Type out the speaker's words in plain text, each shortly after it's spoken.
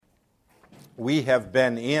We have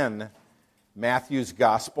been in Matthew's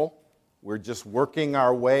Gospel. We're just working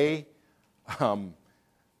our way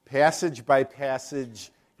passage by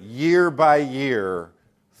passage, year by year,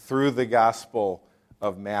 through the Gospel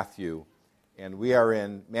of Matthew. And we are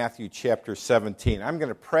in Matthew chapter 17. I'm going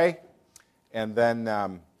to pray, and then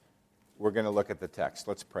we're going to look at the text.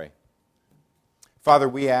 Let's pray. Father,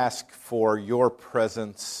 we ask for your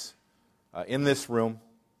presence in this room.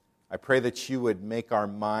 I pray that you would make our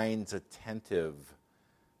minds attentive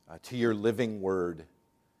to your living word.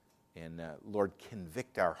 And Lord,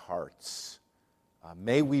 convict our hearts.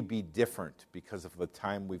 May we be different because of the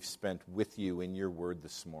time we've spent with you in your word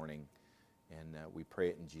this morning. And we pray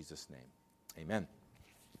it in Jesus' name. Amen.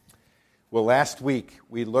 Well, last week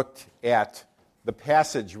we looked at the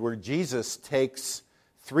passage where Jesus takes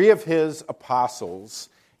three of his apostles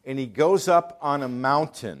and he goes up on a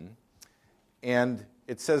mountain, and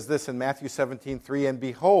it says this in Matthew 17:3, "And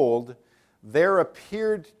behold, there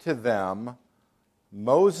appeared to them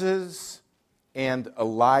Moses and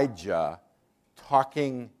Elijah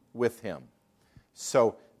talking with him."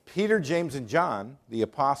 So Peter, James, and John, the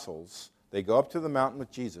apostles, they go up to the mountain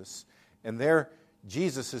with Jesus, and there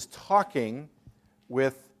Jesus is talking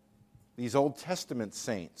with these Old Testament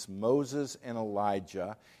saints, Moses and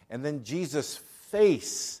Elijah, and then Jesus'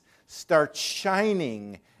 face starts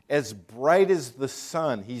shining as bright as the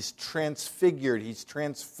sun. He's transfigured, he's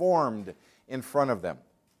transformed in front of them.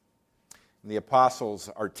 And the apostles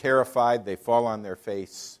are terrified, they fall on their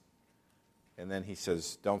face, and then he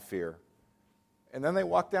says, "Don't fear." And then they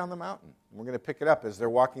walk down the mountain. We're going to pick it up as they're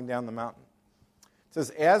walking down the mountain. It says,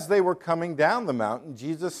 as they were coming down the mountain,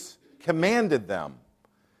 Jesus commanded them,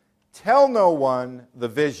 "Tell no one the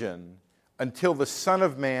vision until the Son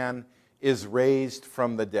of Man is raised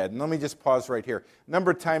from the dead." And let me just pause right here. A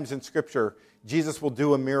number of times in Scripture, Jesus will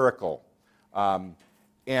do a miracle.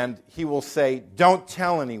 And he will say, "Don't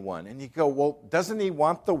tell anyone." And you go, well, doesn't he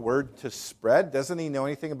want the word to spread? Doesn't he know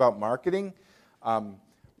anything about marketing?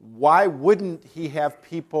 Why wouldn't he have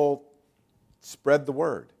people spread the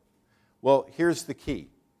word? Well, here's the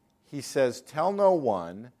key. He says, "Tell no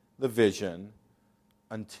one the vision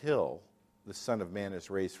until the Son of Man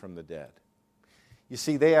is raised from the dead." You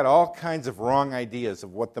see, they had all kinds of wrong ideas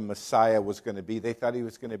of what the Messiah was going to be. They thought he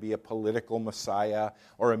was going to be a political Messiah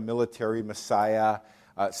or a military Messiah.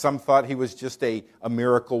 Some thought he was just a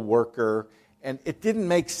miracle worker. And it didn't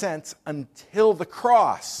make sense until the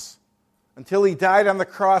cross, until he died on the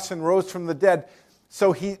cross and rose from the dead.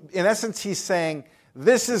 So in essence, he's saying,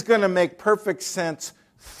 this is going to make perfect sense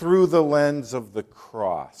through the lens of the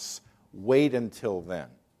cross. Wait until then.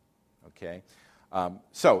 Okay?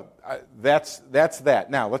 So that's that.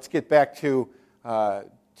 Now, let's get back to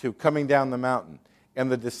coming down the mountain.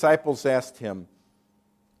 And the disciples asked him,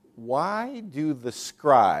 "Why do the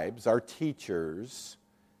scribes, our teachers,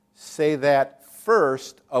 say that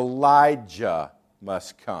first Elijah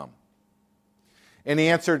must come?" And he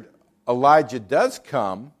answered, "Elijah does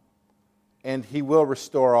come, and he will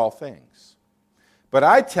restore all things. But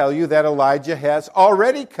I tell you that Elijah has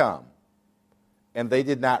already come, and they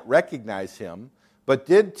did not recognize him, but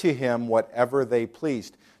did to him whatever they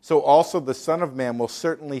pleased. So also the Son of Man will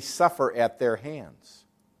certainly suffer at their hands."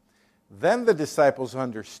 Then the disciples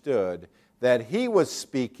understood that he was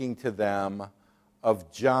speaking to them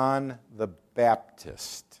of John the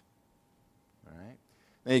Baptist. All right?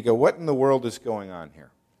 Now you go, what in the world is going on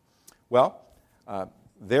here? Well,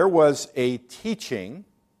 there was a teaching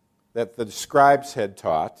that the scribes had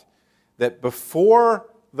taught that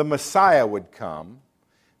before the Messiah would come,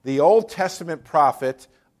 the Old Testament prophet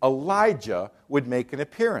Elijah would make an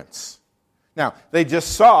appearance. Now, they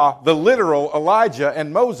just saw the literal Elijah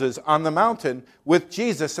and Moses on the mountain with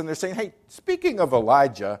Jesus, and they're saying, hey, speaking of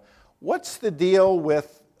Elijah, what's the deal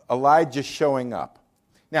with Elijah showing up?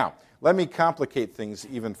 Now, let me complicate things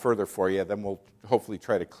even further for you, then we'll hopefully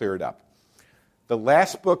try to clear it up. The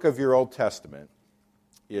last book of your Old Testament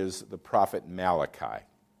is the prophet Malachi.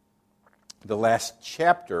 The last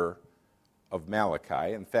chapter of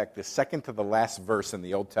Malachi, in fact, the second to the last verse in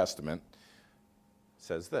the Old Testament,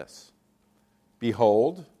 says this: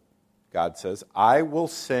 "Behold," God says, "I will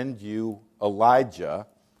send you Elijah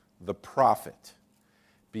the prophet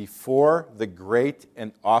before the great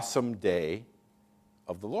and awesome day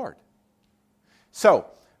of the Lord."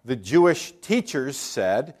 So, the Jewish teachers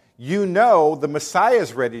said, you know the Messiah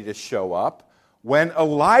is ready to show up when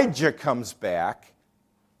Elijah comes back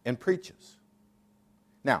and preaches.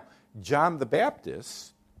 Now, John the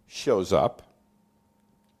Baptist shows up,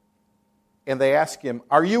 and they ask him,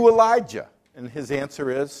 "Are you Elijah?" And his answer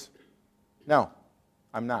is, "No,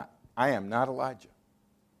 I'm not. I am not Elijah."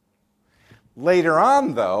 Later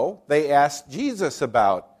on, though, they asked Jesus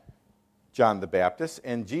about John the Baptist,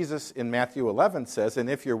 and Jesus in Matthew 11 says, and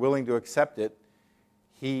if you're willing to accept it,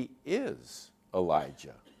 he is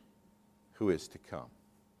Elijah who is to come.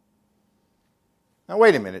 Now,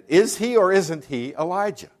 wait a minute. Is he or isn't he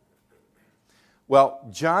Elijah? Well,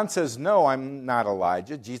 John says, no, I'm not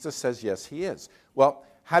Elijah. Jesus says, yes, he is. Well,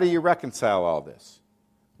 how do you reconcile all this?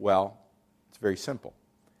 Well, it's very simple.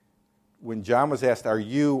 When John was asked, are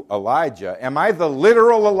you Elijah? Am I the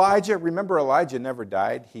literal Elijah? Remember, Elijah never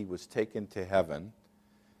died. He was taken to heaven.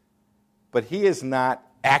 But he is not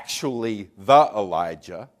actually the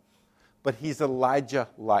Elijah, but he's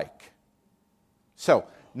Elijah-like. So,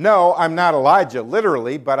 no, I'm not Elijah,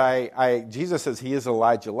 literally, but Jesus says he is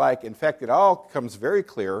Elijah-like. In fact, it all comes very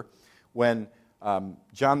clear when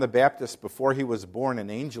John the Baptist, before he was born,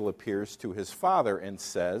 an angel appears to his father and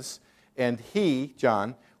says, and he,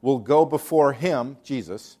 John, will go before him,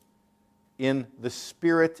 Jesus, in the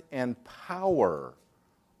spirit and power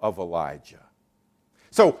of Elijah.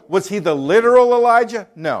 So, was he the literal Elijah?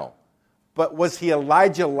 No. But was he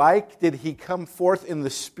Elijah-like? Did he come forth in the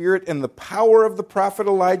spirit and the power of the prophet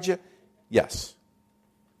Elijah? Yes.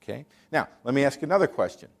 Okay. Now, let me ask another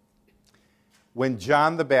question. When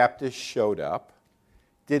John the Baptist showed up,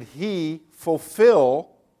 did he fulfill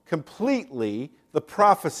completely the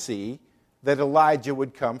prophecy that Elijah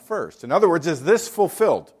would come first? In other words, is this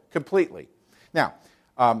fulfilled completely? Now,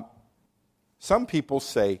 some people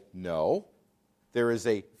say no. There is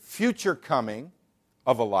a future coming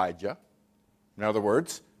of Elijah. In other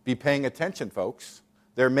words, be paying attention, folks.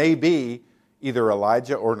 There may be either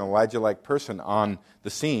Elijah or an Elijah-like person on the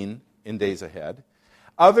scene in days ahead.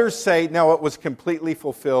 Others say, no, it was completely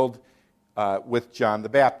fulfilled with John the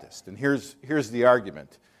Baptist. And here's the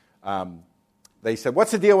argument. They said,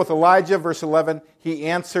 what's the deal with Elijah? Verse 11, he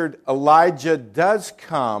answered, Elijah does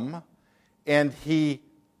come, and he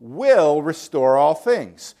will restore all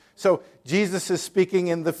things. So Jesus is speaking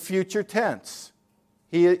in the future tense.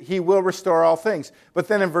 He will restore all things. But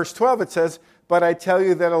then in verse 12 it says, but I tell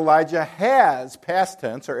you that Elijah has, past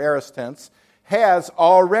tense or aorist tense, has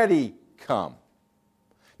already come.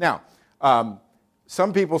 Now,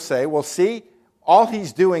 some people say, well, see, all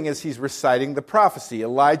he's doing is he's reciting the prophecy.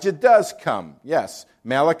 Elijah does come. Yes,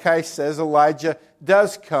 Malachi says Elijah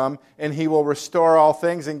does come, and he will restore all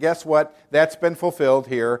things. And guess what? That's been fulfilled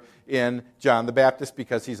here in John the Baptist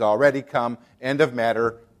because he's already come. End of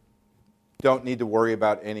matter. Don't need to worry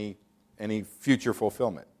about any future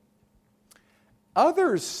fulfillment.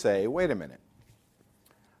 Others say, wait a minute.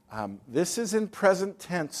 This is in present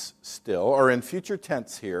tense still, or in future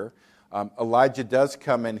tense here. Elijah does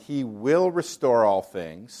come and he will restore all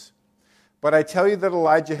things. But I tell you that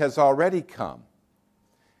Elijah has already come.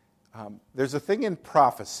 There's a thing in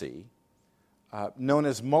prophecy known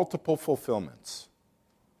as multiple fulfillments.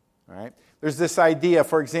 All right? There's this idea,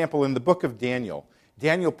 for example, in the book of Daniel.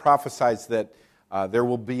 Daniel prophesies that there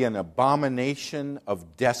will be an abomination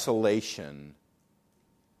of desolation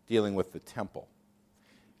dealing with the temple.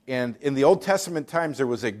 And in the Old Testament times, there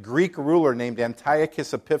was a Greek ruler named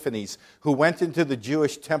Antiochus Epiphanes who went into the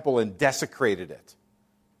Jewish temple and desecrated it.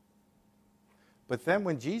 But then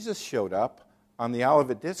when Jesus showed up on the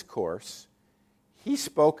Olivet Discourse, he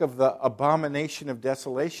spoke of the abomination of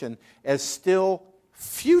desolation as still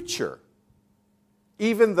future,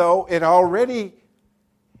 even though it already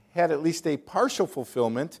had at least a partial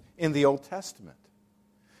fulfillment in the Old Testament.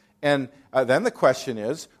 And then the question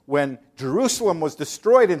is, when Jerusalem was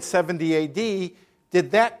destroyed in 70 A.D.,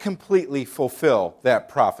 did that completely fulfill that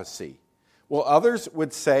prophecy? Well, others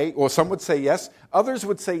would say, or some would say yes. Others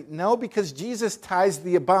would say no, because Jesus ties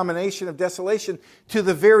the abomination of desolation to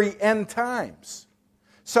the very end times.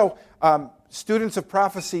 So students of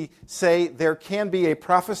prophecy say there can be a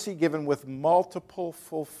prophecy given with multiple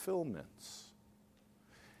fulfillments.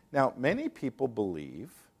 Now, many people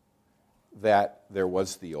believe that there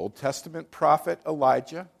was the Old Testament prophet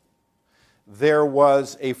Elijah. There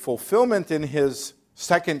was a fulfillment in his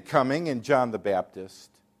second coming in John the Baptist.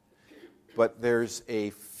 But there's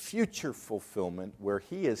a future fulfillment where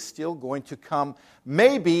he is still going to come,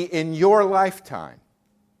 maybe in your lifetime.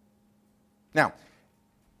 Now,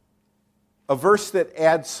 a verse that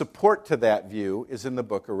adds support to that view is in the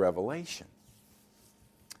book of Revelation.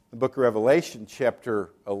 The book of Revelation, chapter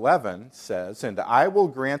 11, says, and I will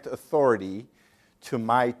grant authority to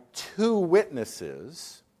my 2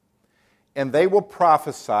 witnesses, and they will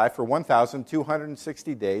prophesy for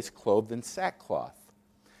 1,260 days, clothed in sackcloth.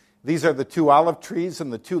 These are the 2 olive trees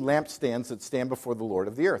and the 2 lampstands that stand before the Lord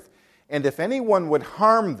of the earth. And if anyone would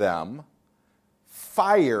harm them,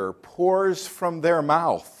 fire pours from their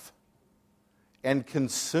mouth and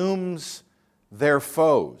consumes their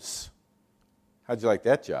foes. How'd you like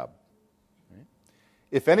that job? Right?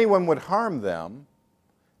 If anyone would harm them,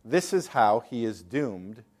 this is how he is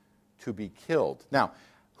doomed to be killed. Now,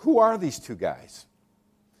 who are these two guys?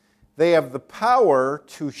 They have the power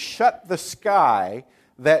to shut the sky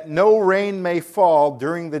that no rain may fall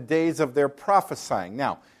during the days of their prophesying.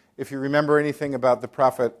 Now, if you remember anything about the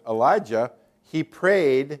prophet Elijah, he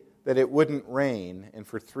prayed that it wouldn't rain, and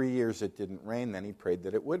for 3 years it didn't rain. Then he prayed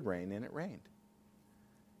that it would rain, and it rained.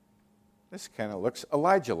 This kind of looks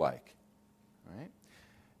Elijah-like, right?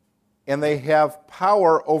 And they have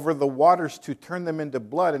power over the waters to turn them into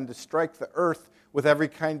blood and to strike the earth with every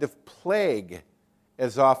kind of plague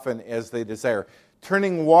as often as they desire.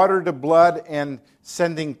 Turning water to blood and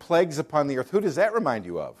sending plagues upon the earth. Who does that remind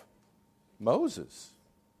you of? Moses,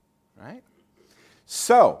 right?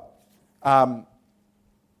 So,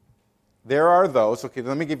 there are those, okay,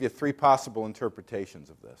 let me give you 3 possible interpretations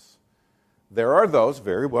of this. There are those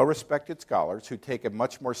very well-respected scholars who take a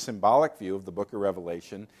much more symbolic view of the book of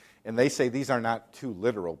Revelation, and they say these are not 2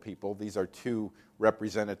 literal people, these are 2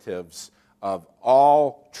 representatives of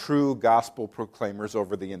all true gospel proclaimers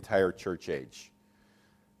over the entire church age.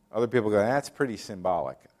 Other people go, that's pretty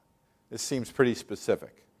symbolic. This seems pretty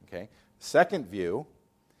specific. Okay. Second view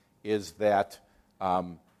is that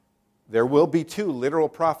there will be 2 literal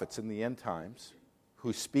prophets in the end times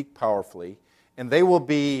who speak powerfully, and they will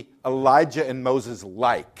be Elijah and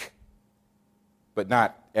Moses-like, but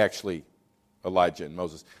not actually Elijah and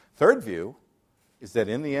Moses. Third view is that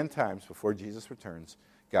in the end times, before Jesus returns,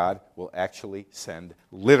 God will actually send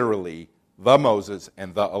literally the Moses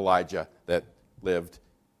and the Elijah that lived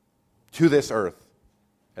to this earth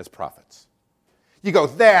as prophets. You go,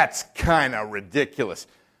 that's kind of ridiculous.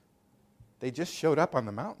 They just showed up on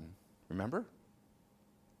the mountain, remember?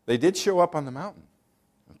 They did show up on the mountain,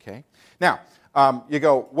 okay? Now, you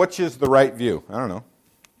go, which is the right view? I don't know.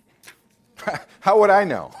 How would I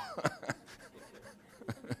know?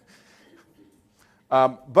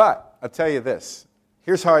 But I'll tell you this.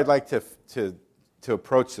 Here's how I'd like to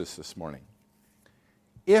approach this morning.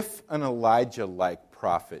 If an Elijah-like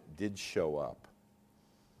prophet did show up,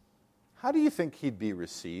 how do you think he'd be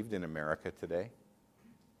received in America today?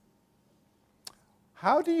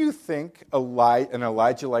 How do you think an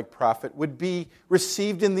Elijah-like prophet would be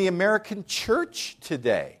received in the American church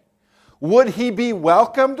today? Would he be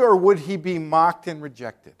welcomed or would he be mocked and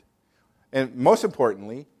rejected? And most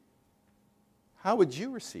importantly, how would you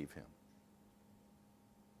receive him?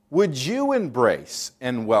 Would you embrace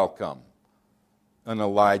and welcome an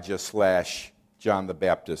Elijah/John the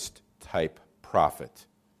Baptist type prophet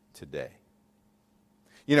today?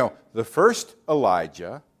 You know, the first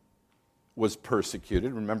Elijah was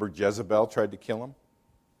persecuted. Remember, Jezebel tried to kill him?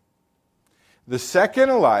 The second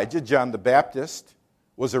Elijah, John the Baptist,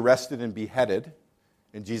 was arrested and beheaded.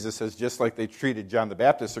 And Jesus says, just like they treated John the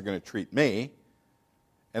Baptist, they're going to treat me.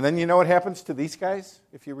 And then you know what happens to these guys,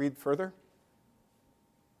 if you read further?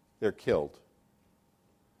 They're killed.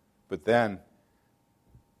 But then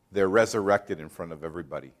they're resurrected in front of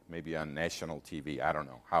everybody, maybe on national TV. I don't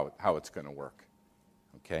know how it's going to work.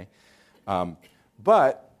 Okay?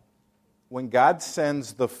 But when God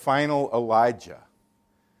sends the final Elijah,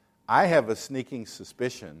 I have a sneaking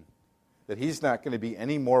suspicion that he's not going to be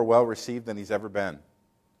any more well-received than he's ever been.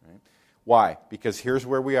 Right? Why? Because here's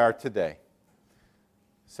where we are today.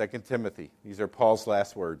 2 Timothy, these are Paul's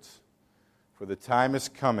last words. For the time is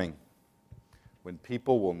coming when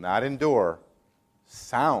people will not endure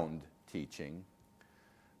sound teaching,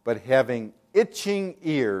 but having itching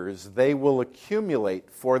ears, they will accumulate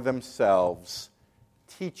for themselves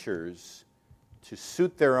teachers to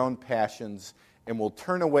suit their own passions and will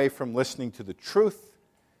turn away from listening to the truth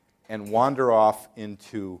and wander off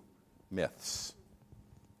into myths.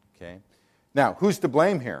 Okay? Now, who's to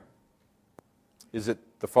blame here? Is it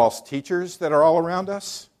the false teachers that are all around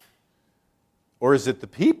us? Or is it the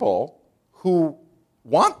people who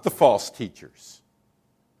want the false teachers?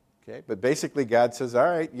 Okay, but basically God says, all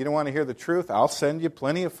right, you don't want to hear the truth? I'll send you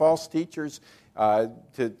plenty of false teachers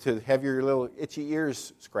to have your little itchy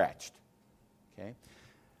ears scratched. Okay?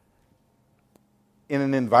 In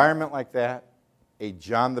an environment like that, a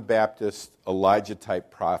John the Baptist, Elijah-type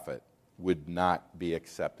prophet would not be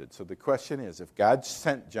accepted. So the question is, if God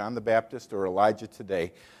sent John the Baptist or Elijah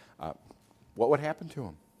today, what would happen to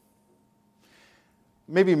him?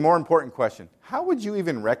 Maybe a more important question, how would you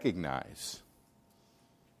even recognize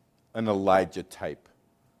an Elijah-type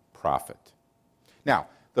prophet? Now,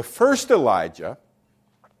 the first Elijah,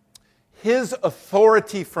 his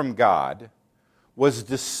authority from God was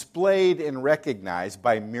displayed and recognized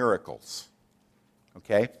by miracles.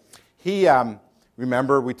 Okay?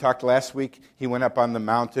 Remember, we talked last week, he went up on the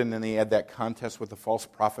mountain and he had that contest with the false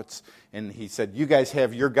prophets. And he said, you guys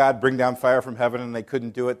have your God bring down fire from heaven, and they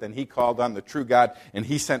couldn't do it. Then he called on the true God, and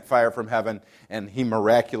he sent fire from heaven, and he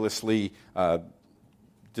miraculously God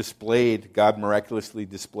miraculously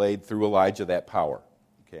displayed through Elijah that power.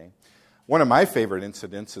 Okay. One of my favorite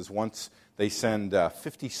incidents is once they send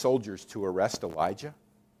 50 soldiers to arrest Elijah,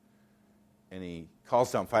 and he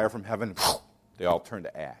calls down fire from heaven, and they all turn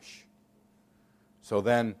to ash. So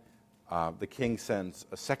then the king sends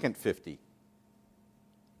a second 50,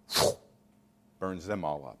 burns them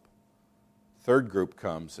all up. Third group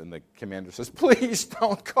comes, and the commander says, please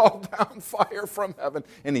don't call down fire from heaven,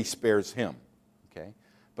 and he spares him. Okay,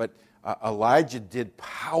 but Elijah did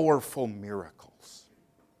powerful miracles.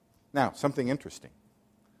 Now, something interesting.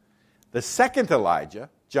 The second Elijah,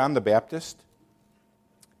 John the Baptist,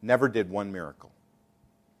 never did one miracle.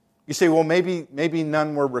 You say, well, maybe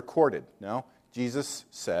none were recorded. No. Jesus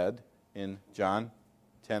said in John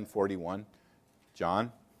 10:41,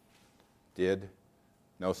 John did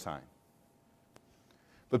no sign.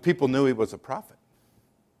 But people knew he was a prophet.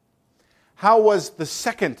 How was the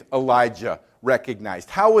second Elijah recognized?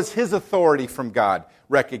 How was his authority from God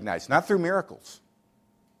recognized? Not through miracles.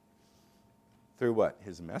 Through what?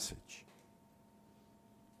 His message.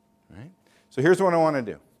 Right? So here's what I want to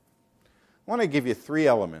do. I want to give you 3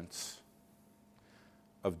 elements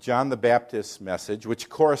of John the Baptist's message, which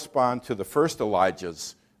correspond to the first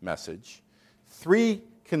Elijah's message. 3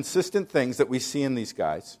 consistent things that we see in these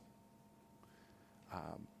guys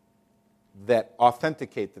that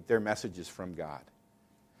authenticate that their message is from God.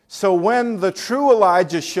 So when the true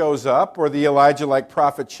Elijah shows up, or the Elijah-like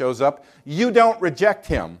prophet shows up, you don't reject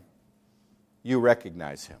him, you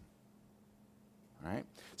recognize him. All right?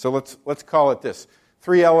 So let's call it this.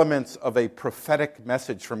 3 elements of a prophetic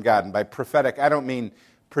message from God. And by prophetic, I don't mean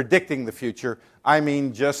predicting the future. I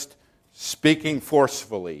mean just speaking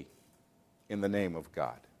forcefully in the name of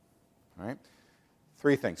God. All right?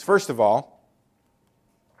 3 things. First of all,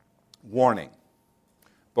 warning.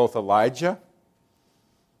 Both Elijah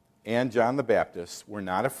and John the Baptist were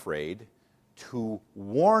not afraid to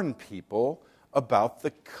warn people about the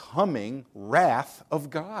coming wrath of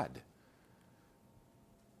God.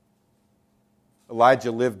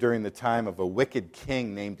 Elijah lived during the time of a wicked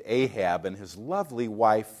king named Ahab and his lovely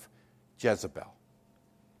wife Jezebel.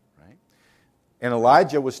 Right? And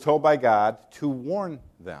Elijah was told by God to warn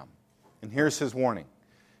them. And here's his warning.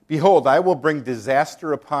 Behold, I will bring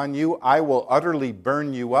disaster upon you. I will utterly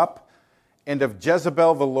burn you up. And of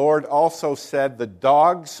Jezebel the Lord also said, the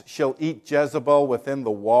dogs shall eat Jezebel within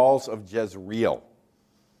the walls of Jezreel.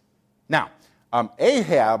 Now,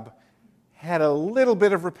 Ahab had a little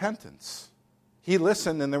bit of repentance. He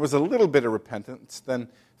listened, and there was a little bit of repentance. Then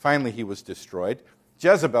finally he was destroyed.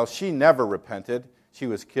 Jezebel, she never repented. She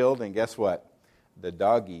was killed, and guess what? The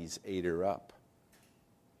doggies ate her up.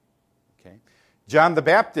 Okay. John the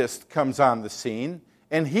Baptist comes on the scene,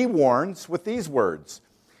 and he warns with these words.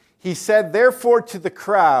 He said, therefore, to the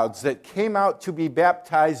crowds that came out to be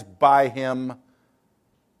baptized by him,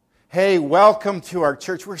 hey, welcome to our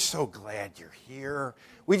church. We're so glad you're here.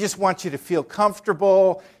 We just want you to feel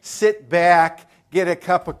comfortable, sit back, get a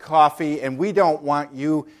cup of coffee, and we don't want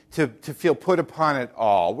you to feel put upon at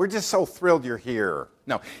all. We're just so thrilled you're here.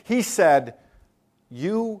 No, he said,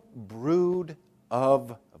 you brood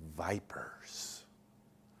of vipers,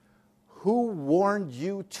 who warned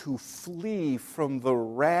you to flee from the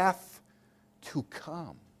wrath to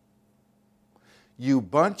come? You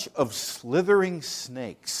bunch of slithering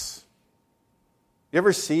snakes. You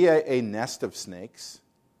ever see a nest of snakes?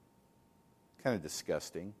 Kind of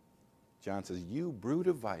disgusting. John says, you brood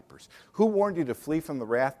of vipers, who warned you to flee from the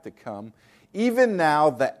wrath to come? Even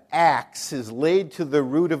now the axe is laid to the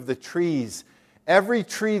root of the trees. Every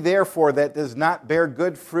tree, therefore, that does not bear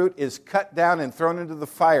good fruit is cut down and thrown into the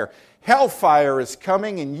fire. Hellfire is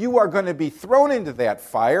coming, and you are going to be thrown into that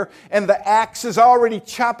fire, and the axe is already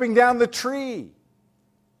chopping down the tree.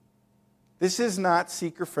 This is not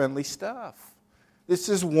seeker-friendly stuff. This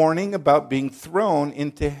is warning about being thrown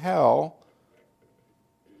into hell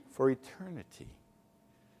for eternity.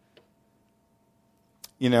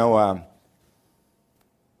 You know,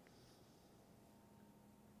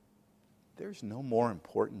 there's no more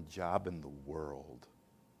important job in the world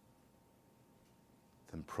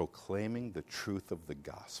than proclaiming the truth of the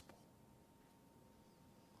gospel.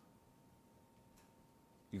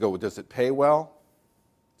 You go, well, does it pay well?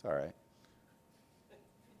 It's all right.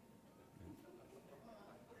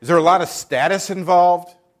 Is there a lot of status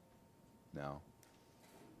involved? No.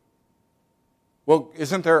 Well,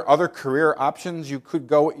 isn't there other career options you could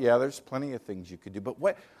go with? Yeah, there's plenty of things you could do.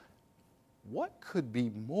 But what could be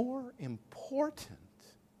more important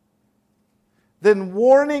than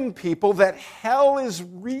warning people that hell is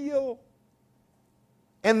real?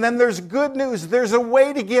 And then there's good news. There's a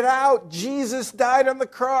way to get out. Jesus died on the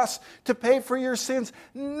cross to pay for your sins.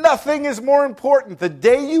 Nothing is more important. The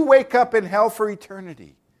day you wake up in hell for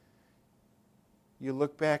eternity, you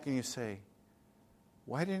look back and you say,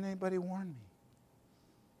 why didn't anybody warn me?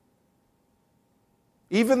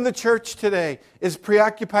 Even the church today is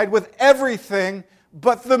preoccupied with everything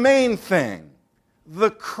but the main thing,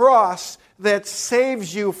 the cross that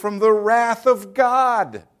saves you from the wrath of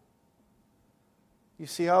God. You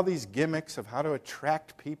see all these gimmicks of how to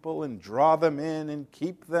attract people and draw them in and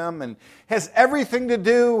keep them, and has everything to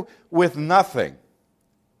do with nothing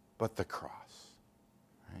but the cross.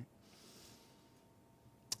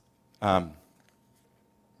 Right?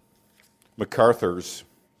 MacArthur's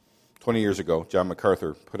 20 years ago, John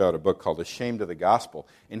MacArthur put out a book called Ashamed of the Gospel,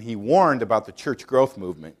 and he warned about the church growth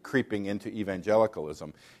movement creeping into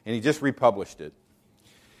evangelicalism, and he just republished it.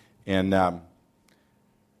 And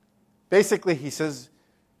basically he says,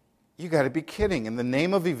 you got to be kidding. In the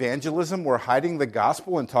name of evangelism, we're hiding the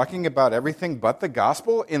gospel and talking about everything but the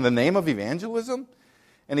gospel in the name of evangelism?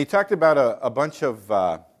 And he talked about a bunch of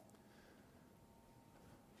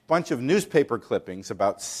newspaper clippings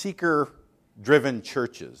about seeker-driven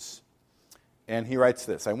churches. And he writes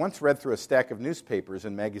this: I once read through a stack of newspapers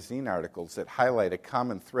and magazine articles that highlight a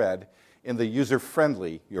common thread in the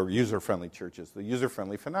user-friendly churches, the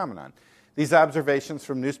user-friendly phenomenon. These observations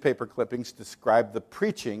from newspaper clippings describe the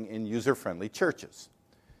preaching in user-friendly churches.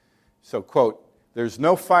 So, quote, there's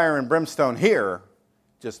no fire and brimstone here,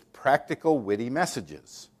 just practical, witty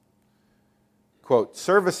messages. Quote,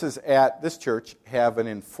 services at this church have an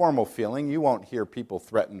informal feeling. You won't hear people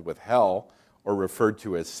threatened with hell or referred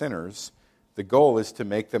to as sinners. The goal is to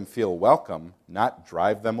make them feel welcome, not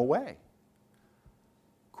drive them away.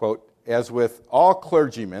 Quote, as with all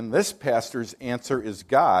clergymen, this pastor's answer is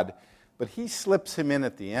God, but he slips him in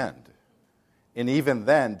at the end. And even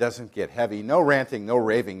then doesn't get heavy. No ranting, no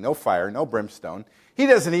raving, no fire, no brimstone. He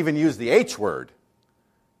doesn't even use the H word.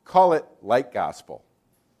 Call it light gospel.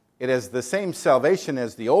 It has the same salvation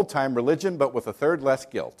as the old-time religion, but with a third less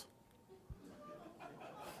guilt.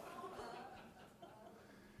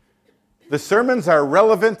 The sermons are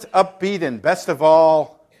relevant, upbeat, and best of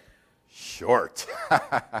all, short.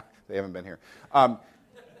 They haven't been here.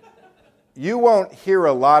 You won't hear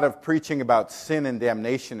a lot of preaching about sin and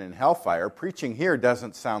damnation and hellfire. Preaching here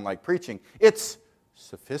doesn't sound like preaching. It's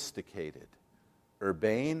sophisticated,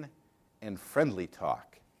 urbane, and friendly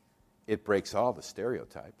talk. It breaks all the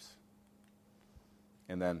stereotypes.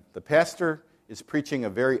 And then the pastor is preaching a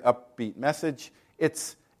very upbeat message.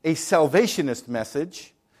 It's a salvationist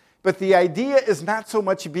message, but the idea is not so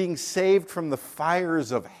much being saved from the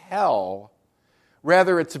fires of hell.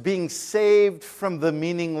 Rather, it's being saved from the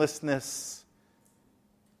meaninglessness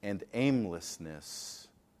and aimlessness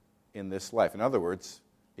in this life. In other words,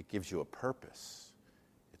 it gives you a purpose.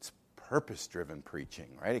 It's purpose-driven preaching,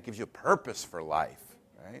 right? It gives you a purpose for life,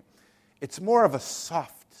 right? It's more of a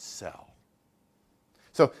soft sell.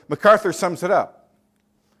 So MacArthur sums it up.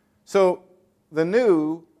 So the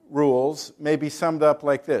new rules may be summed up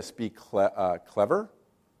like this: be clever,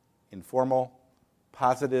 informal,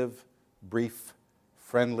 positive, brief,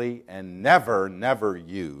 friendly, and never, never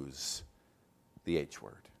use the H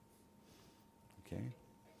word. Okay?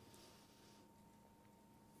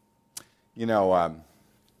 You know, of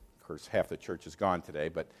course, half the church is gone today,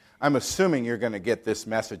 but I'm assuming you're going to get this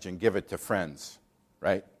message and give it to friends,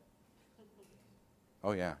 right?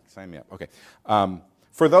 Oh, yeah, sign me up. Okay.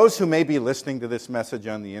 For those who may be listening to this message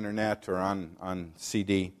on the internet or on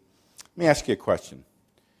CD, let me ask you a question.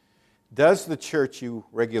 Does the church you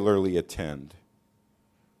regularly attend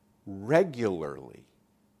regularly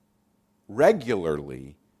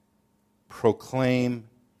proclaim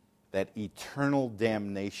that eternal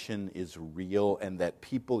damnation is real and that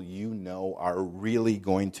people you know are really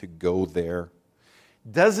going to go there?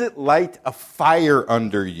 Does it light a fire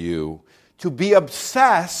under you to be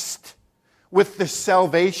obsessed with the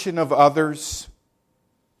salvation of others?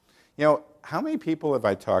 You know, how many people have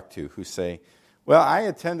I talked to who say, well, I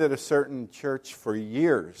attended a certain church for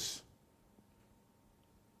years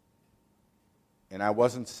and I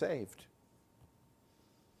wasn't saved?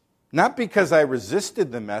 Not because I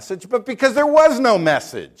resisted the message, but because there was no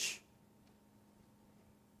message.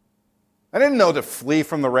 I didn't know to flee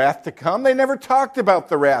from the wrath to come. They never talked about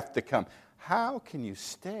the wrath to come. How can you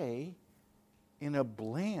stay in a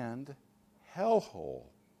bland hellhole?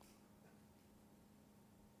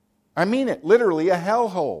 I mean it, literally a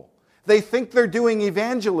hellhole. They think they're doing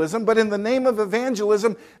evangelism, but in the name of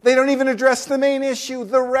evangelism, they don't even address the main issue,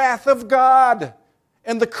 the wrath of God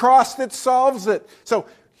and the cross that solves it. So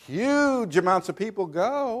huge amounts of people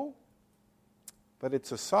go, but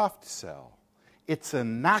it's a soft sell. It's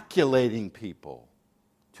inoculating people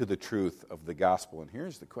to the truth of the gospel. And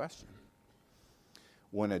here's the question.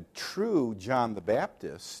 When a true John the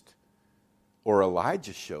Baptist or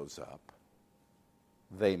Elijah shows up,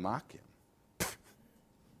 they mock him.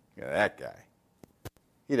 Look at that guy.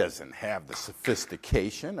 He doesn't have the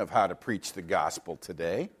sophistication of how to preach the gospel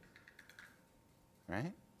today.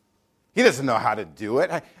 Right? He doesn't know how to do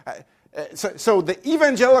it. So the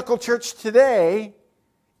evangelical church today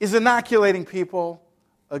is inoculating people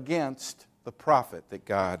against the prophet that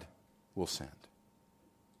God will send.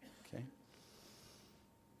 Okay?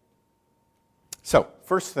 So,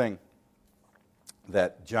 first thing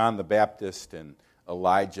that John the Baptist and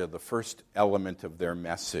Elijah, the first element of their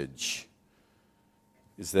message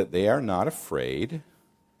is that they are not afraid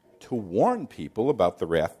to warn people about the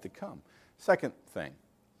wrath to come. Second thing,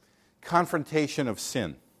 confrontation of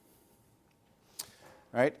sin.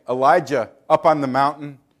 Right? Elijah up on the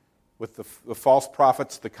mountain with the false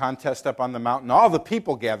prophets, the contest up on the mountain. All the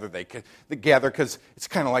people gather. They gather because it's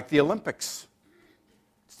kind of like the Olympics.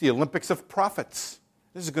 It's the Olympics of prophets.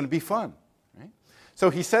 This is going to be fun. Right? So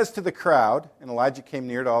he says to the crowd, and Elijah came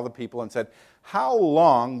near to all the people and said, "How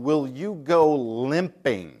long will you go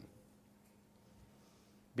limping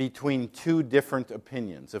between two different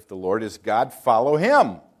opinions? If the Lord is God, follow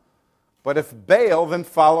him. But if Baal, then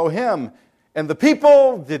follow him." And the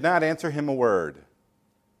people did not answer him a word.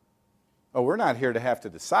 Oh, we're not here to have to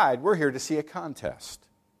decide. We're here to see a contest.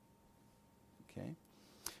 Okay?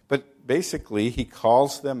 But basically, he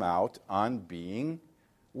calls them out on being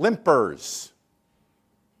limpers,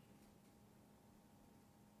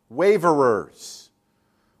 waverers,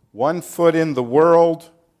 1 foot in the world,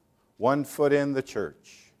 1 foot in the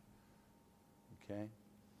church. Okay?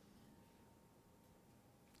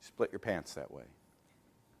 Split your pants that way.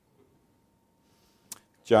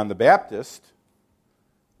 John the Baptist,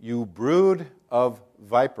 "You brood of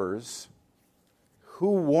vipers,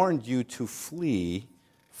 who warned you to flee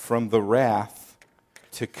from the wrath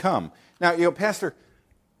to come?" Now, Pastor,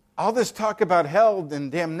 all this talk about hell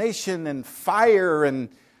and damnation and fire, and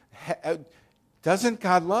doesn't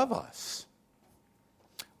God love us?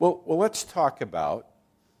 Well, let's talk about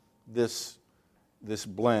this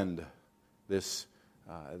blend, this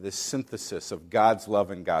synthesis of God's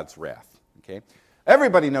love and God's wrath. Okay?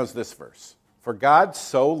 Everybody knows this verse. For God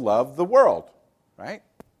so loved the world, right?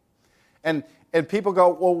 And people go,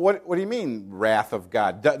 well, what do you mean, wrath of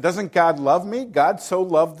God? Doesn't God love me? God so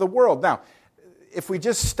loved the world. Now, if we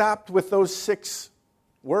just stopped with those 6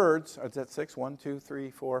 words, is that 6? 1, 2,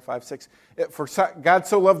 3, 4, 5, 6. For God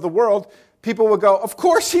so loved the world, people would go, of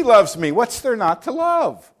course he loves me. What's there not to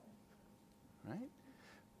love? Right?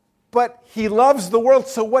 But he loves the world,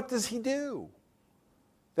 so what does he do?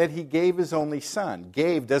 That he gave his only son.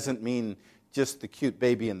 Gave doesn't mean just the cute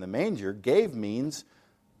baby in the manger. Gave means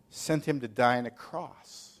sent him to die on a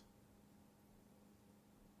cross.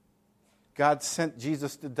 God sent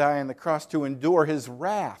Jesus to die on the cross to endure his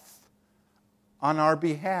wrath on our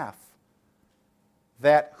behalf.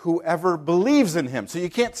 That whoever believes in him. So you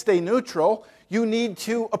can't stay neutral. You need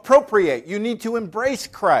to appropriate. You need to embrace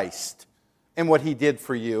Christ and what he did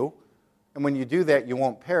for you. And when you do that, you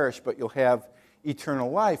won't perish, but you'll have eternal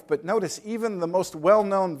life. But notice, even the most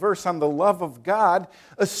well-known verse on the love of God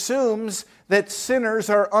assumes that sinners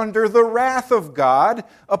are under the wrath of God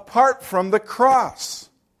apart from the cross.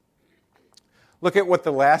 Look at what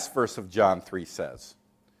the last verse of John 3 says.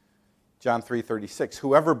 John 3:36.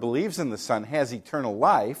 Whoever believes in the Son has eternal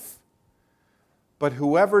life, but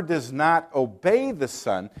whoever does not obey the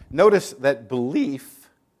Son, notice that belief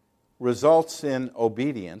results in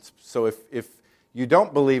obedience. So if you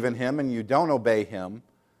don't believe in him and you don't obey him,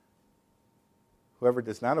 whoever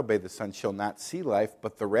does not obey the Son shall not see life,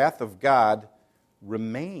 but the wrath of God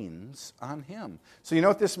remains on him. So you know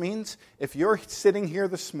what this means? If you're sitting here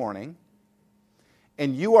this morning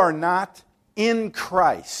and you are not in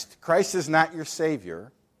Christ, Christ is not your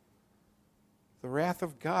Savior, the wrath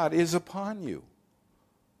of God is upon you.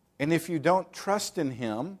 And if you don't trust in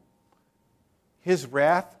him, his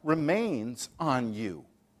wrath remains on you.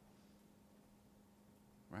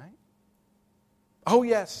 Right? Oh,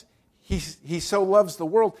 yes, he so loves the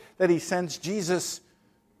world that he sends Jesus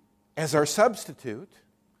as our substitute.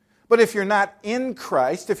 But if you're not in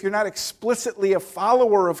Christ, if you're not explicitly a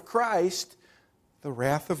follower of Christ, the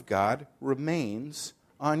wrath of God remains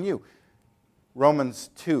on you. Romans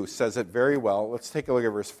 2 says it very well. Let's take a look at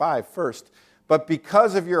verse 5 first. But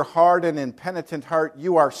because of your hard and impenitent heart,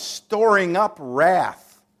 you are storing up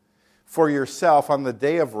wrath for yourself on the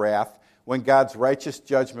day of wrath when God's righteous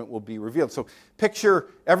judgment will be revealed. So picture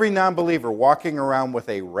every non-believer walking around with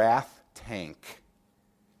a wrath tank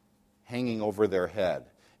hanging over their head.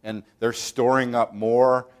 And they're storing up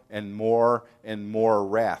more and more and more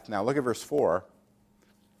wrath. Now look at verse 4.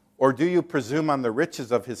 Or do you presume on the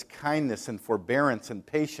riches of his kindness and forbearance and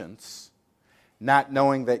patience, not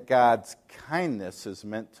knowing that God's kindness is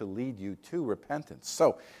meant to lead you to repentance?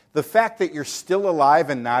 So the fact that you're still alive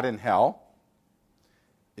and not in hell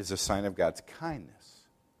is a sign of God's kindness.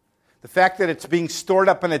 The fact that it's being stored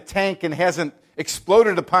up in a tank and hasn't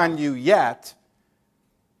exploded upon you yet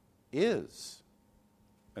is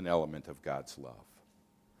an element of God's love.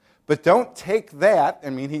 But don't take that,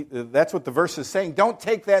 that's what the verse is saying, don't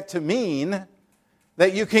take that to mean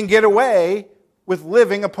that you can get away with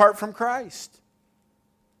living apart from Christ.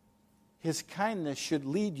 His kindness should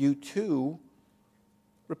lead you to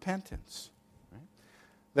repentance. Right?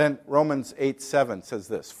 Then Romans 8:7 says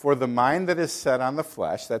this, for the mind that is set on the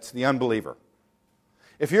flesh, that's the unbeliever.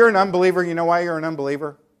 If you're an unbeliever, you know why you're an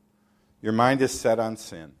unbeliever? Your mind is set on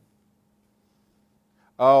sin.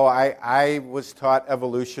 Oh, I was taught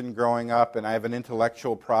evolution growing up, and I have an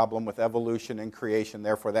intellectual problem with evolution and creation,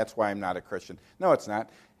 therefore that's why I'm not a Christian. No, it's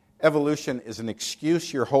not. Evolution is an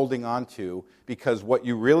excuse you're holding on to because what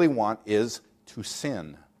you really want is to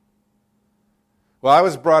sin. Well, I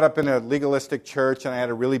was brought up in a legalistic church, and I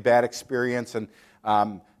had a really bad experience, and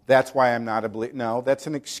that's why I'm not a believer. No, that's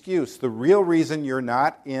an excuse. The real reason you're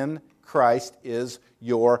not in Christ is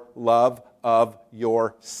your love of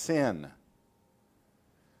your sin.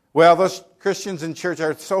 Well, those Christians in church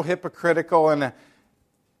are so hypocritical, and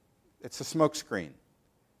it's a smokescreen.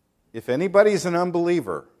 If anybody's an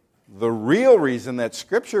unbeliever, the real reason that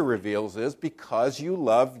Scripture reveals is because you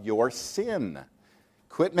love your sin.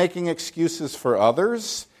 Quit making excuses for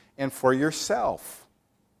others and for yourself.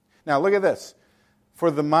 Now, look at this.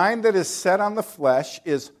 For the mind that is set on the flesh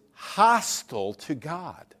is hostile to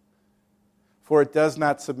God, for it does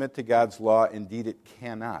not submit to God's law. Indeed, it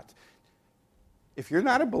cannot. If you're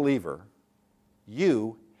not a believer,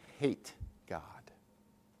 you hate God.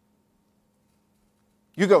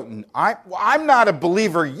 You go, I'm not a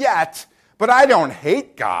believer yet, but I don't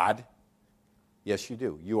hate God. Yes, you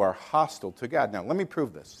do. You are hostile to God. Now, let me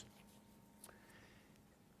prove this.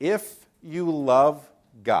 If you love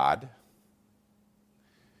God,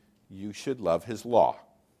 you should love his law.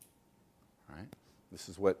 All right? This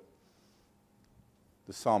is what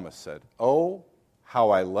the psalmist said. Oh, how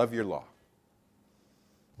I love your law.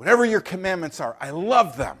 Whatever your commandments are, I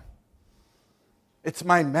love them. It's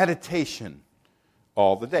my meditation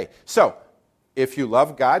all the day. So, if you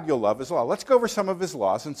love God, you'll love his law. Let's go over some of his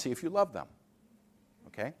laws and see if you love them.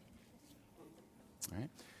 Okay?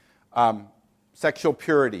 All right. Sexual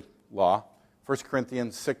purity law, 1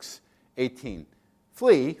 Corinthians 6:18.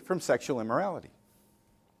 Flee from sexual immorality.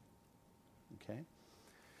 Okay?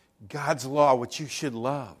 God's law, which you should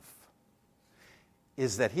love,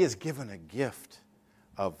 is that he has given a gift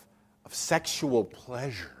of sexual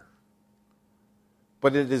pleasure.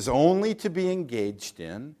 But it is only to be engaged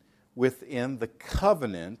in within the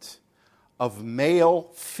covenant of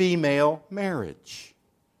male-female marriage.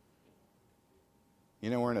 You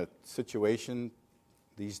know, we're in a situation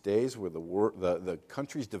these days where the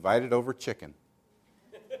country's divided over chicken.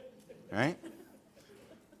 Right?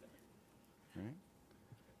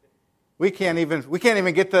 We can't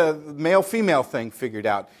even get the male-female thing figured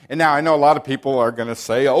out. And now I know a lot of people are going to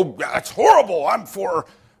say, oh, that's horrible. I'm for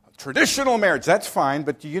traditional marriage. That's fine,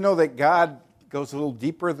 but do you know that God goes a little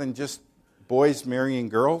deeper than just boys marrying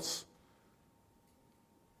girls?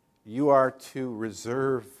 You are to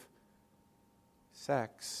reserve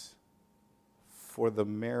sex for the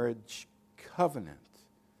marriage covenant.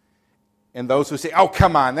 And those who say, oh,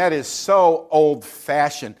 come on, that is so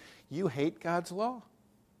old-fashioned. You hate God's law.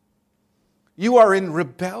 You are in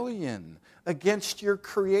rebellion against your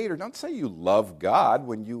Creator. Don't say you love God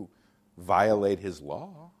when you violate his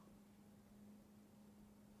law.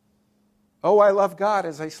 Oh, I love God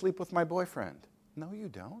as I sleep with my boyfriend. No, you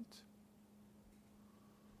don't.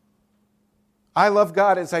 I love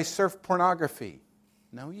God as I surf pornography.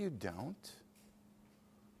 No, you don't.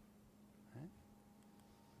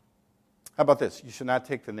 How about this? You should not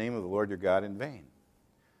take the name of the Lord your God in vain.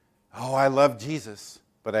 Oh, I love Jesus,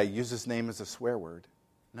 but I use his name as a swear word.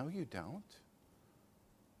 No, you don't.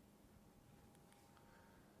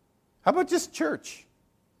 How about just church?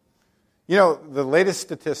 You know, the latest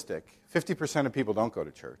statistic, 50% of people don't go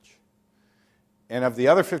to church. And of the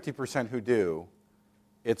other 50% who do,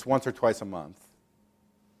 it's once or twice a month.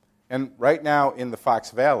 And right now in the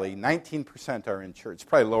Fox Valley, 19% are in church. It's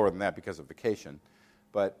probably lower than that because of vacation.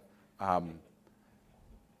 But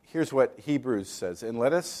here's what Hebrews says. And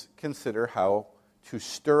let us consider how to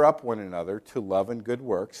stir up one another to love and good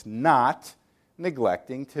works, not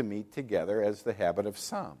neglecting to meet together as the habit of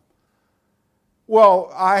some. Well,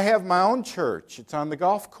 I have my own church. It's on the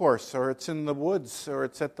golf course, or it's in the woods, or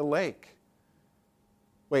it's at the lake.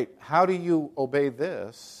 Wait, how do you obey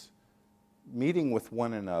this? Meeting with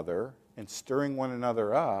one another and stirring one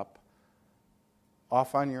another up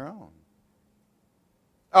off on your own.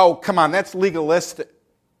 Oh, come on, that's legalistic.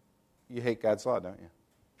 You hate God's law, don't you?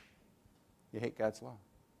 You hate God's law.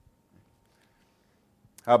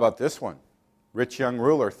 How about this one? Rich young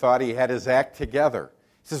ruler thought he had his act together.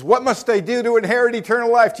 He says, what must I do to inherit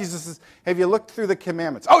eternal life? Jesus says, have you looked through the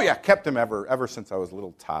commandments? Oh yeah, kept them ever since I was a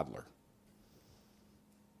little toddler.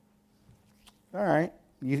 All right.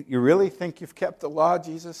 You really think you've kept the law,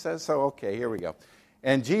 Jesus says? So, okay, here we go.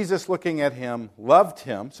 And Jesus, looking at him, loved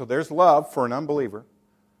him. So there's love for an unbeliever.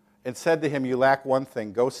 And said to him, you lack one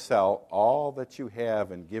thing. Go sell all that you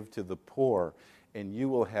have and give to the poor, and you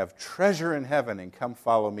will have treasure in heaven, and come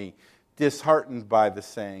follow me. Disheartened by the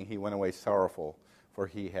saying, he went away sorrowful, for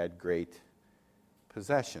he had great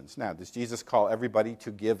possessions. Now, does Jesus call everybody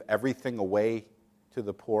to give everything away to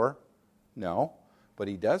the poor? No. But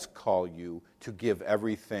he does call you to give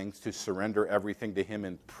everything, to surrender everything to him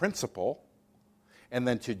in principle, and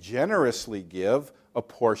then to generously give a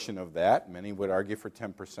portion of that. Many would argue for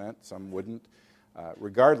 10%, some wouldn't.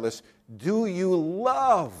 Regardless, do you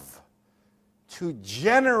love to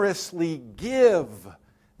generously give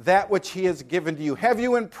that which he has given to you? Have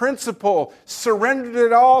you in principle surrendered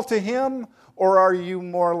it all to him? Or are you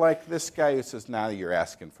more like this guy who says, now you're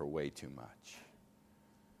asking for way too much?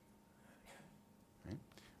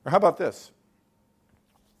 Or how about this?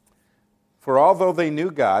 For although they knew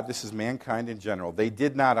God, this is mankind in general, they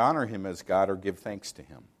did not honor him as God or give thanks to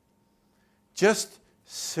him. Just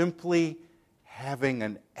simply having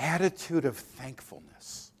an attitude of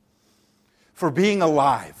thankfulness for being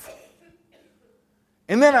alive.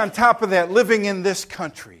 And then on top of that, living in this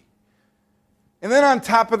country. And then on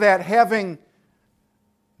top of that, having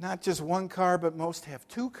not just one car, but most have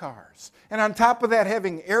two cars. And on top of that,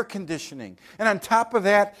 having air conditioning. And on top of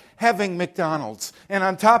that, having McDonald's. And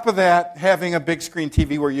on top of that, having a big screen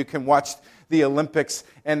TV where you can watch the Olympics.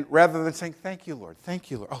 And rather than saying, thank you, Lord, thank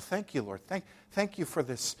you, Lord. Oh, thank you, Lord. Thank you for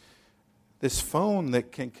this phone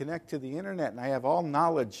that can connect to the internet. And I have all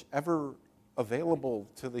knowledge ever available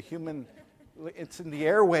to the human. It's in the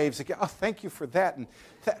airwaves. Oh, thank you for that. And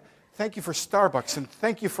thank you for Starbucks. And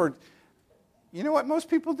thank you for... You know what most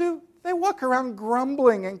people do? They walk around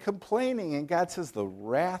grumbling and complaining, and God says, the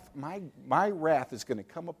wrath, my wrath is going to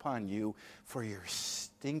come upon you for your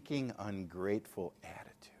stinking, ungrateful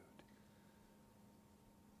attitude.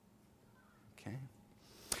 Okay?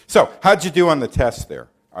 So, how'd you do on the test there?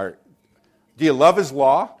 Do you love his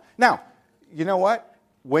law? Now, you know what?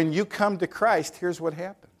 When you come to Christ, here's what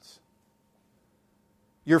happens.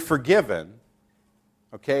 You're forgiven.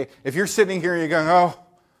 Okay? If you're sitting here and you're going, oh,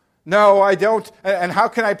 no, I don't. And how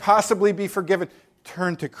can I possibly be forgiven?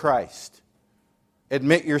 Turn to Christ.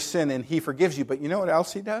 Admit your sin, and he forgives you. But you know what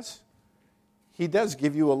else he does? He does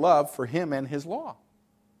give you a love for him and his law.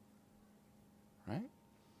 Right?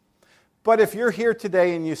 But if you're here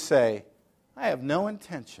today and you say, I have no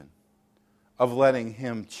intention of letting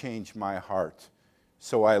him change my heart,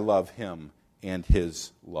 so I love him and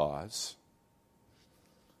his laws,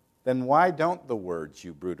 then why don't the words,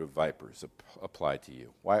 you brood of vipers, apply to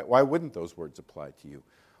you? Why wouldn't those words apply to you?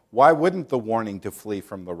 Why wouldn't the warning to flee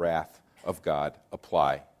from the wrath of God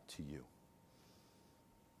apply to you?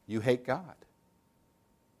 You hate God.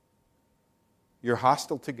 You're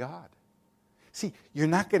hostile to God. See, you're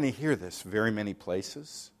not going to hear this very many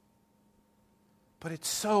places, but it's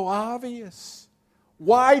so obvious.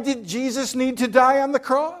 Why did Jesus need to die on the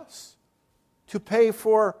cross? To pay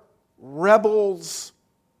for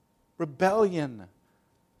rebellion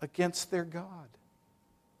against their God.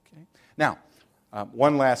 Okay? Now,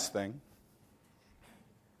 one last thing.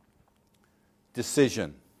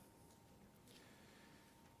 Decision.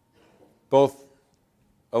 Both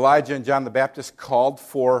Elijah and John the Baptist called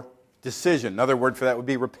for decision. Another word for that would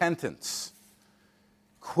be repentance.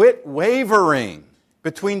 Quit wavering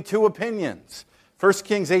between two opinions. 1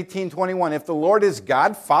 Kings 18:21, if the Lord is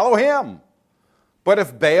God, follow him. But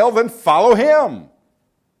if Baal, then follow him.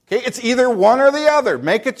 Okay, it's either one or the other.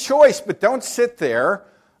 Make a choice, but don't sit there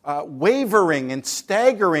wavering and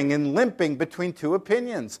staggering and limping between two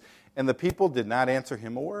opinions. And the people did not answer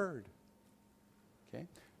him a word. Okay?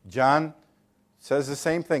 John says the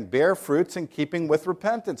same thing. Bear fruits in keeping with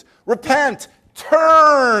repentance. Repent.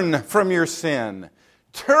 Turn from your sin.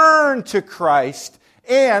 Turn to Christ.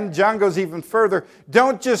 And John goes even further.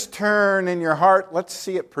 Don't just turn in your heart. Let's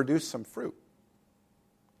see it produce some fruit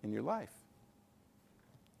in your life.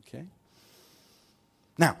 Okay?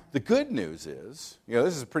 Now, the good news is,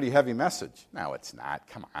 this is a pretty heavy message. No, it's not.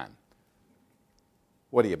 Come on.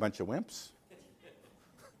 What are you, a bunch of wimps?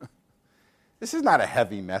 This is not a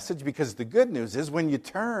heavy message, because the good news is when you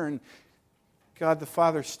turn, God the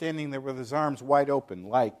Father's standing there with his arms wide open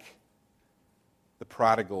like the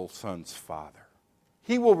prodigal son's father.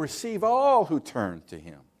 He will receive all who turn to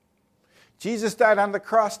him. Jesus died on the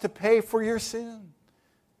cross to pay for your sin.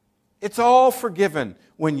 It's all forgiven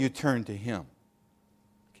when you turn to him.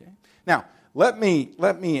 Okay? Now, let me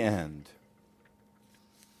end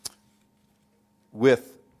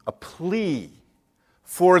with a plea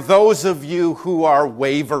for those of you who are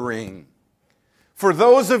wavering. For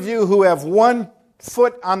those of you who have one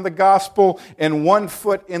foot on the gospel and one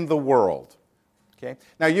foot in the world. Okay?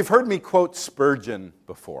 Now, you've heard me quote Spurgeon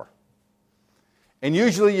before. And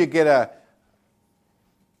usually you get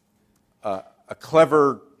a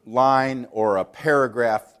clever line or a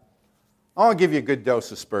paragraph. I'll give you a good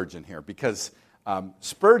dose of Spurgeon here, because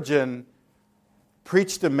Spurgeon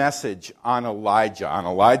preached a message on Elijah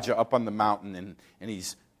up on the mountain, and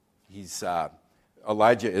he's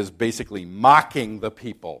Elijah is basically mocking the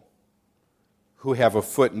people who have a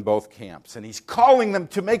foot in both camps, and he's calling them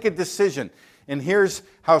to make a decision. And here's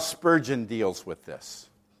how Spurgeon deals with this.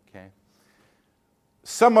 Okay?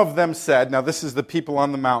 Some of them said, now this is the people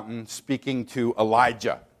on the mountain speaking to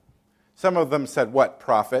Elijah. Some of them said, "What,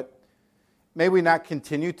 prophet? May we not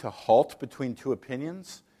continue to halt between two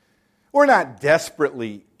opinions? We're not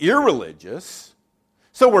desperately irreligious,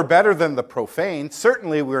 so we're better than the profane.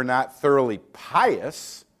 Certainly we're not thoroughly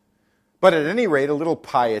pious, but at any rate, a little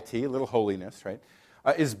piety, a little holiness, right,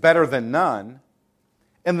 is better than none.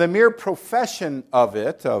 And the mere profession of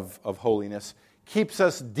it, of holiness, keeps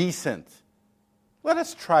us decent. Let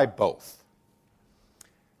us try both.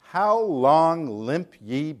 How long limp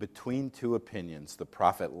ye between two opinions?" The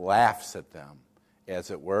prophet laughs at them,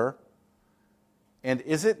 as it were. "And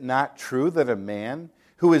is it not true that a man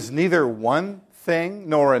who is neither one thing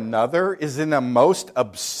nor another is in a most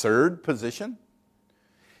absurd position?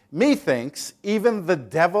 Methinks even the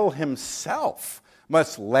devil himself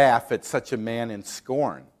must laugh at such a man in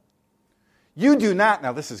scorn. You do not,"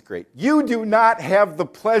 now this is great, "you do not have the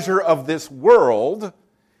pleasure of this world,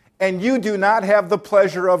 and you do not have the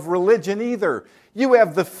pleasure of religion either. You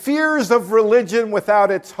have the fears of religion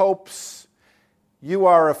without its hopes. You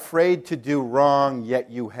are afraid to do wrong,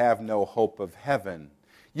 yet you have no hope of heaven.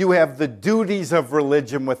 You have the duties of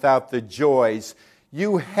religion without the joys.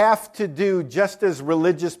 You have to do just as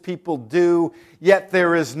religious people do, yet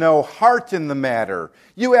there is no heart in the matter.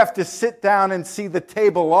 You have to sit down and see the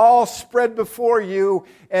table all spread before you,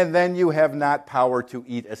 and then you have not power to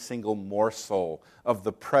eat a single morsel of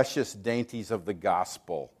the precious dainties of the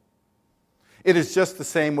gospel. It is just the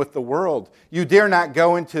same with the world. You dare not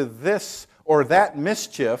go into this or that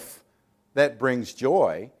mischief that brings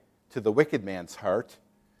joy to the wicked man's heart.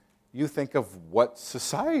 You think of what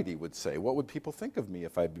society would say. What would people think of me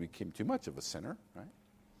if I became too much of a sinner? Right?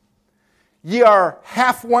 Ye are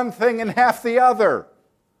half one thing and half the other.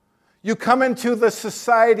 You come into the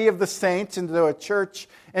society of the saints, into a church,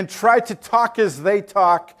 and try to talk as they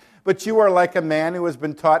talk, but you are like a man who has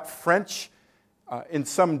been taught French in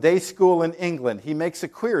some day school in England. He makes a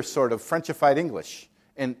queer sort of Frenchified English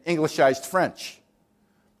and Englishized French,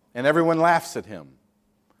 and everyone laughs at him.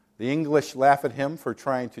 The English laugh at him for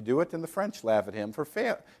trying to do it, and the French laugh at him for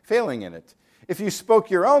failing in it. If you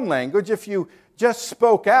spoke your own language, if you just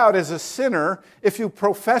spoke out as a sinner, if you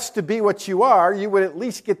professed to be what you are, you would at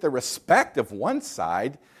least get the respect of one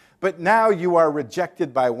side. But now you are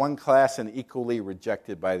rejected by one class and equally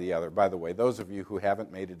rejected by the other. By the way, those of you who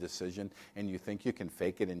haven't made a decision and you think you can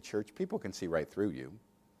fake it in church, people can see right through you.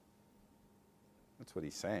 That's what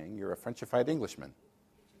he's saying. You're a Frenchified Englishman.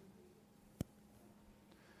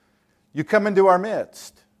 You come into our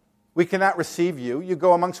midst. We cannot receive you. You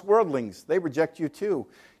go amongst worldlings. They reject you too.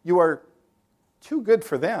 You are too good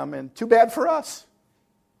for them and too bad for us.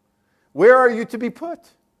 Where are you to be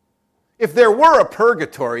put? If there were a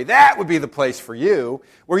purgatory, that would be the place for you,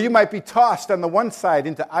 where you might be tossed on the one side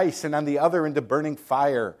into ice and on the other into burning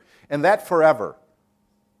fire, and that forever.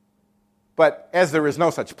 But as there is no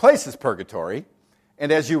such place as purgatory,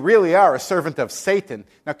 and as you really are a servant of Satan,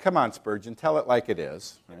 now come on, Spurgeon, tell it like it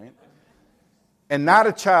is, right? And not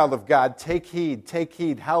a child of God, take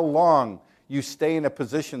heed how long you stay in a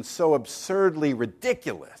position so absurdly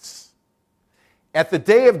ridiculous. At the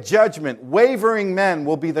day of judgment, wavering men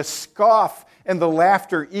will be the scoff and the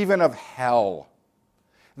laughter even of hell.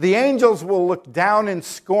 The angels will look down in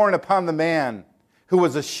scorn upon the man who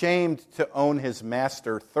was ashamed to own his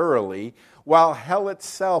master thoroughly, while hell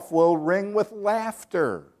itself will ring with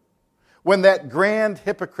laughter. When that grand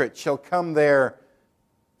hypocrite shall come there,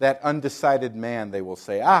 that undecided man, they will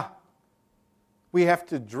say, we have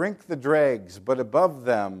to drink the dregs, but above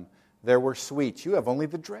them there were sweets. You have only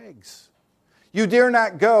the dregs. You dare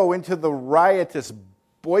not go into the riotous,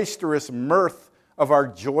 boisterous mirth of our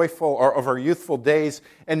joyful or of our youthful days,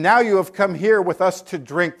 and now you have come here with us to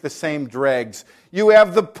drink the same dregs. You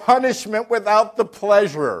have the punishment without the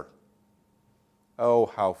pleasure. Oh,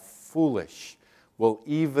 how foolish will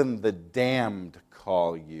even the damned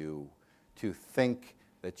call you to think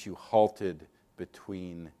that you halted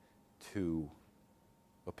between two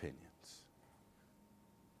opinions.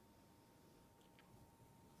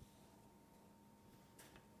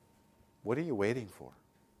 What are you waiting for?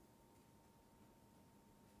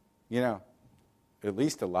 You know, at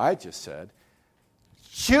least Elijah said,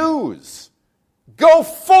 choose. Go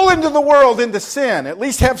full into the world, into sin. At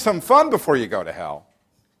least have some fun before you go to hell.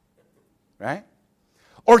 Right?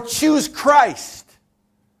 Or choose Christ.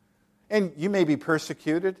 And you may be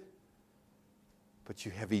persecuted, but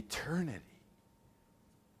you have eternity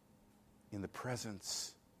in the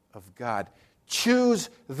presence of God. Choose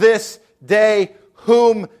this day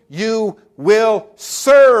whom you will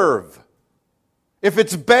serve. If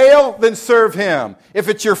it's Baal, then serve him. If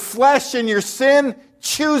it's your flesh and your sin,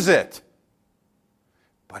 choose it.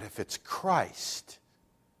 But if it's Christ,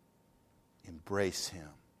 embrace him.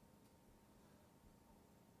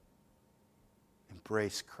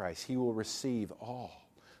 Embrace Christ. He will receive all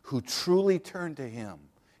who truly turn to him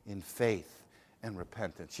in faith and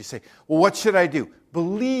repentance. You say, well, what should I do?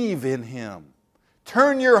 Believe in him.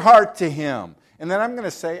 Turn your heart to him. And then I'm going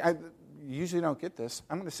to say, I usually don't get this,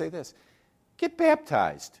 I'm going to say this. Get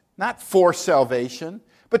baptized, not for salvation,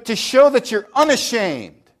 but to show that you're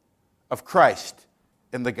unashamed of Christ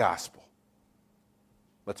and the gospel.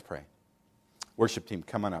 Let's pray. Worship team,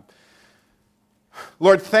 come on up.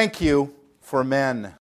 Lord, thank you for men